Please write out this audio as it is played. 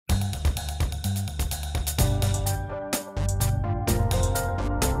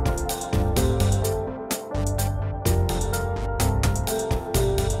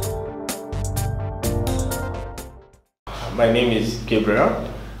My name is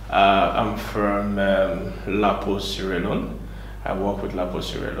Gabriel. I'm from Lapo Microfinance. I work with Lapo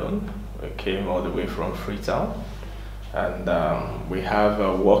Microfinance. We came all the way from Freetown, and we have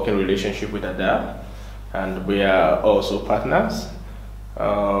a working relationship with Ada, and we are also partners.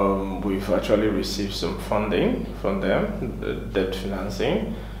 We've actually received some funding from them, debt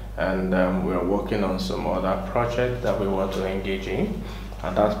financing, and we're working on some other projects that we want to engage in.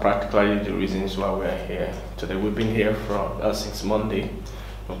 And that's practically the reasons why we're here today. We've been here since Monday.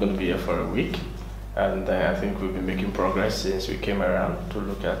 We're going to be here for a week. And I think we've been making progress since we came around to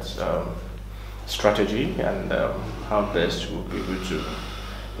look at strategy and how best we'll be able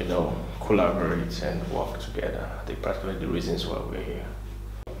to, collaborate and work together. I think practically the reasons why we're here.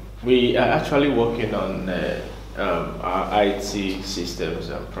 We are actually working on our IT systems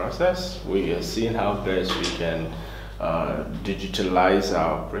and process. We are seeing how best we can digitalize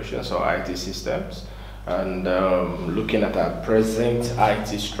our operations or IT systems, and looking at our present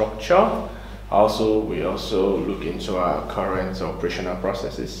IT structure. We also look into our current operational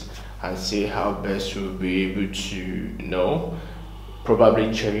processes and see how best we'll be able to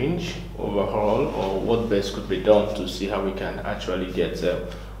probably change overhaul, or what best could be done to see how we can actually get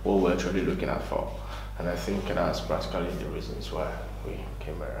what we're actually looking at for. And I think that's practically the reasons why we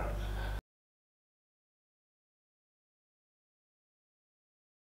came around.